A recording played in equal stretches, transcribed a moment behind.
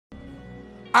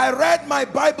I read my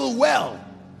Bible well,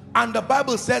 and the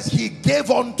Bible says he gave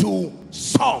unto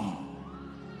some.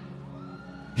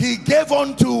 He gave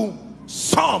unto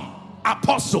some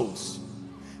apostles.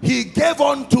 He gave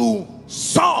unto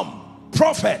some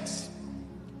prophets.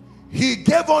 He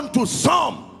gave unto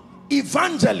some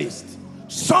evangelists,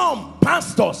 some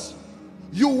pastors.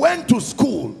 You went to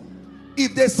school.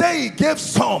 If they say he gave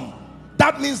some,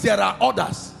 that means there are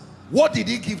others. What did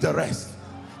he give the rest?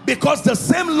 Because the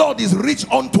same Lord is rich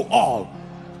unto all.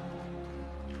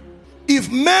 If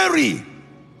Mary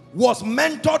was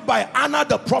mentored by Anna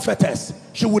the prophetess,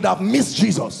 she would have missed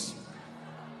Jesus.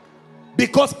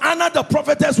 Because Anna the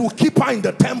prophetess will keep her in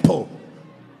the temple.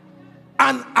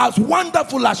 And as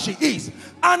wonderful as she is,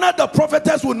 Anna the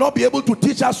prophetess will not be able to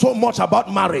teach her so much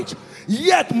about marriage.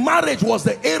 Yet marriage was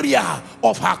the area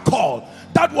of her call.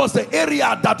 That was the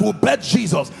area that would birth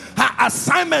Jesus. Her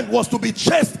assignment was to be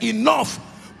chaste enough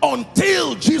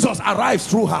until Jesus arrives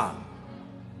through her.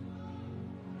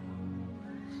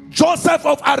 Joseph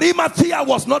of Arimathea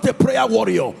was not a prayer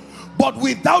warrior, but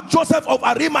without Joseph of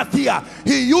Arimathea,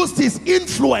 he used his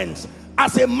influence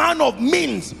as a man of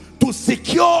means to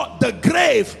secure the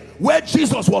grave where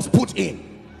Jesus was put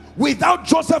in. Without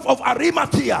Joseph of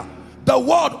Arimathea, the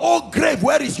word, "Oh grave,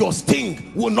 where is your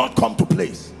sting?" will not come to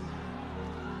place.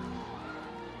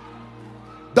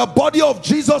 The body of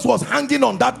Jesus was hanging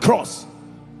on that cross.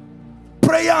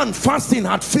 Prayer and fasting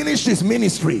had finished his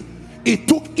ministry. It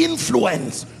took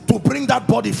influence to bring that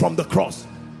body from the cross.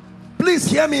 Please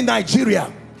hear me,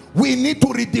 Nigeria. We need to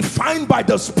redefine by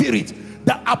the Spirit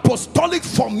the apostolic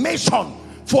formation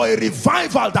for a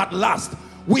revival that lasts.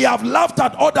 We have laughed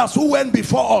at others who went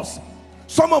before us.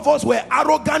 Some of us were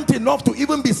arrogant enough to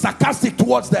even be sarcastic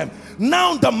towards them.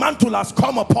 Now the mantle has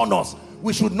come upon us.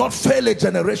 We should not fail a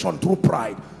generation through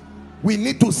pride. We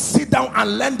need to sit down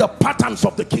and learn the patterns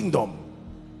of the kingdom.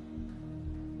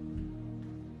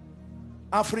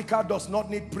 Africa does not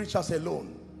need preachers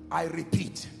alone. I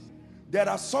repeat, there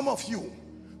are some of you,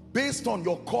 based on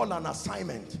your call and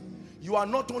assignment, you are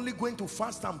not only going to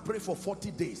fast and pray for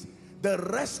 40 days, the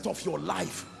rest of your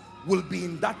life will be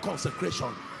in that consecration,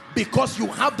 because you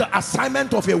have the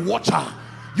assignment of a watcher.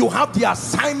 You have the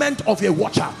assignment of a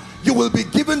watcher. You will be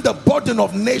given the burden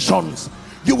of nations.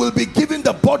 You will be given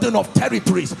the burden of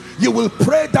territories. You will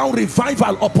pray down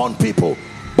revival upon people.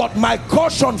 But my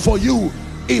caution for you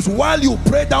is, while you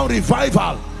pray down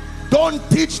revival, don't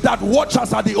teach that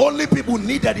watchers are the only people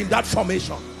needed in that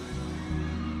formation.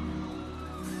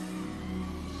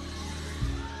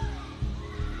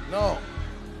 No.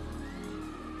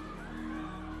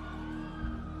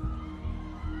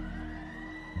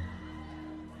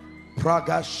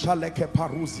 Praga shaleke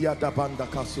parusia da banda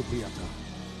kasubriata.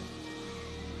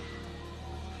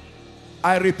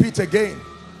 I repeat again,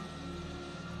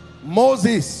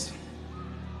 Moses,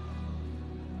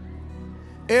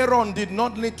 Aaron did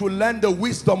not need to learn the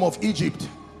wisdom of Egypt,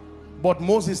 but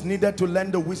Moses needed to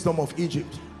learn the wisdom of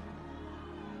Egypt.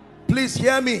 Please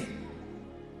hear me.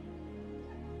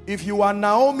 If you are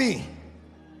Naomi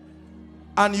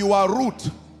and you are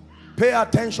Ruth, pay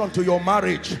attention to your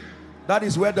marriage. That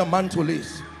is where the mantle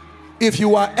is. If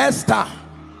you are Esther,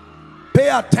 pay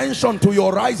attention to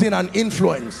your rising and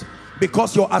influence,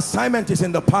 because your assignment is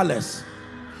in the palace.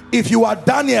 If you are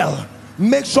Daniel,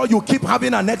 make sure you keep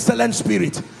having an excellent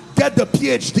spirit. Get the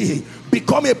PhD,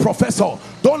 become a professor.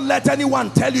 Don't let anyone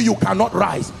tell you you cannot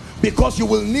rise, because you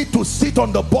will need to sit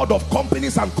on the board of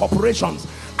companies and corporations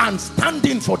and stand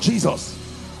in for Jesus.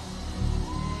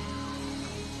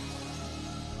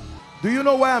 Do you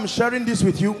know why I'm sharing this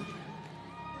with you?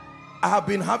 I have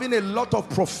been having a lot of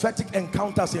prophetic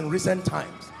encounters in recent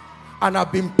times, and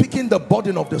I've been picking the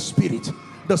burden of the Spirit.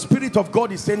 The Spirit of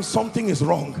God is saying something is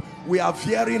wrong. We are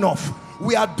veering off.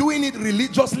 We are doing it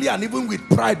religiously and even with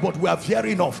pride, but we are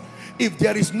veering off. If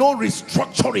there is no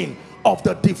restructuring of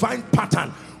the divine pattern,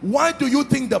 why do you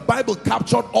think the Bible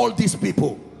captured all these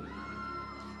people?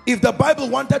 If the Bible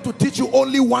wanted to teach you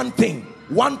only one thing,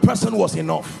 one person was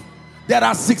enough. There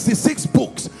are 66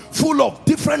 books full of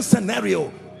different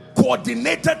scenarios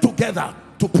coordinated together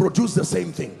to produce the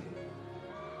same thing.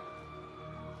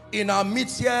 In our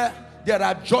midst here, there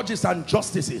are judges and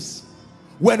justices.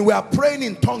 When we are praying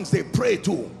in tongues, they pray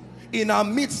too. In our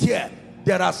midst here,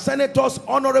 there are senators,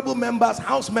 honorable members,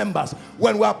 house members.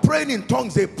 When we are praying in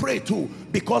tongues, they pray too,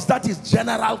 because that is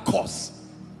general course.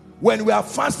 When we are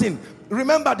fasting,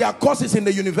 remember, there are courses in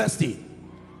the university.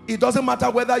 It doesn't matter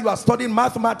whether you are studying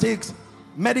mathematics,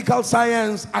 medical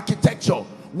science, architecture.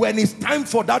 When it's time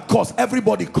for that course,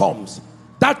 everybody comes.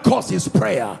 That course is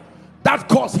prayer. That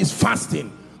course is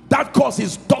fasting. That course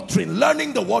is doctrine,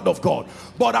 learning the word of God.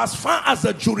 But as far as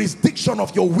the jurisdiction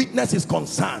of your witness is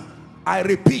concerned, I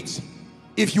repeat,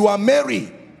 if you are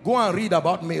Mary, go and read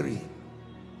about Mary.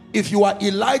 If you are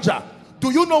Elijah,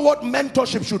 do you know what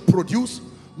mentorship should produce?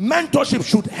 Mentorship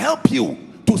should help you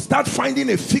to start finding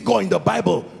a figure in the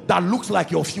Bible that looks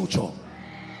like your future.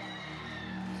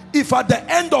 If at the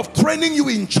end of training you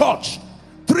in church,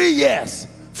 3 years,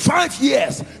 5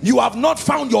 years, you have not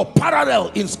found your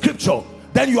parallel in scripture,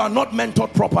 then you are not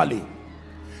mentored properly.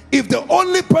 If the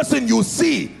only person you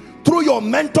see through your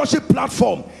mentorship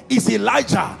platform is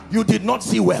Elijah, you did not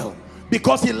see well,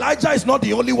 because Elijah is not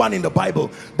the only one in the Bible.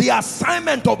 The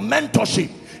assignment of mentorship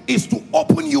is to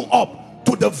open you up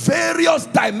to the various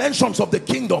dimensions of the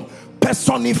kingdom,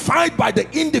 personified by the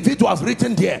individuals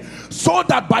written there, so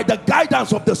that by the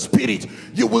guidance of the Spirit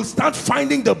you will start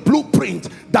finding the blueprint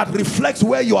that reflects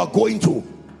where you are going to.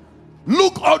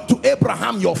 Look unto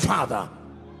Abraham your father,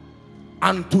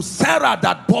 and to Sarah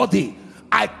that body.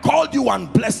 I called you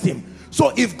and blessed him.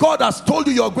 So if God has told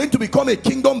you you are going to become a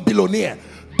kingdom billionaire,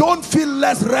 don't feel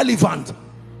less relevant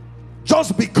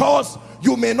just because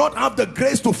you may not have the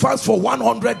grace to fast for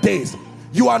 100 days.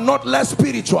 You are not less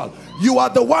spiritual. You are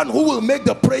the one who will make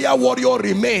the prayer warrior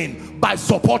remain by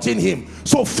supporting him.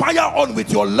 So fire on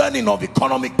with your learning of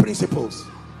economic principles.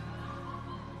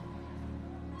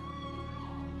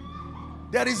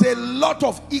 There is a lot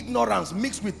of ignorance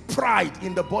mixed with pride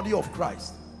in the body of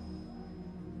Christ.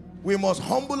 We must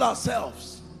humble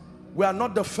ourselves. We are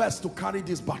not the first to carry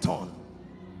this baton,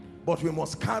 but we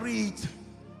must carry it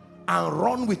and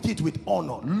run with it with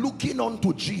honor, looking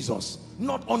unto Jesus,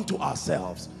 not unto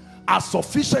ourselves. Our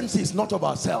sufficiency is not of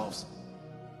ourselves.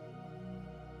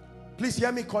 Please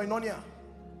hear me, Koinonia.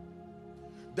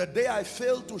 The day I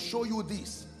fail to show you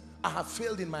this, I have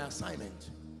failed in my assignment.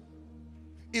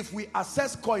 If we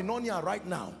assess Koinonia right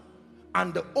now,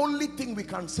 and the only thing we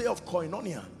can say of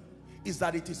Koinonia is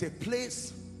that it is a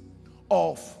place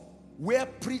of where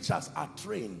preachers are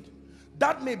trained,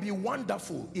 that may be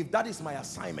wonderful if that is my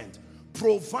assignment,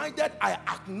 provided I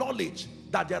acknowledge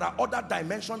that there are other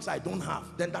dimensions I don't have,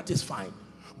 then that is fine.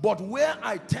 But where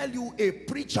I tell you a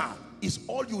preacher is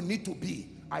all you need to be,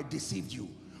 I deceived you.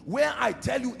 Where I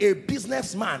tell you a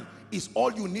businessman is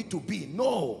all you need to be,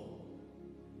 no.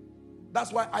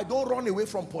 That's why I don't run away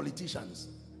from politicians.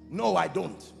 No, I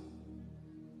don't.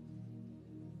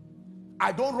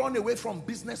 I don't run away from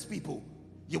business people.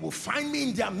 You will find me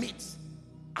in their midst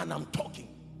and I'm talking,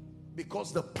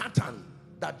 because the pattern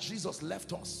that Jesus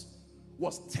left us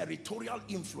was territorial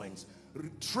influence,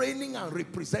 training and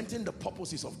representing the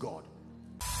purposes of God.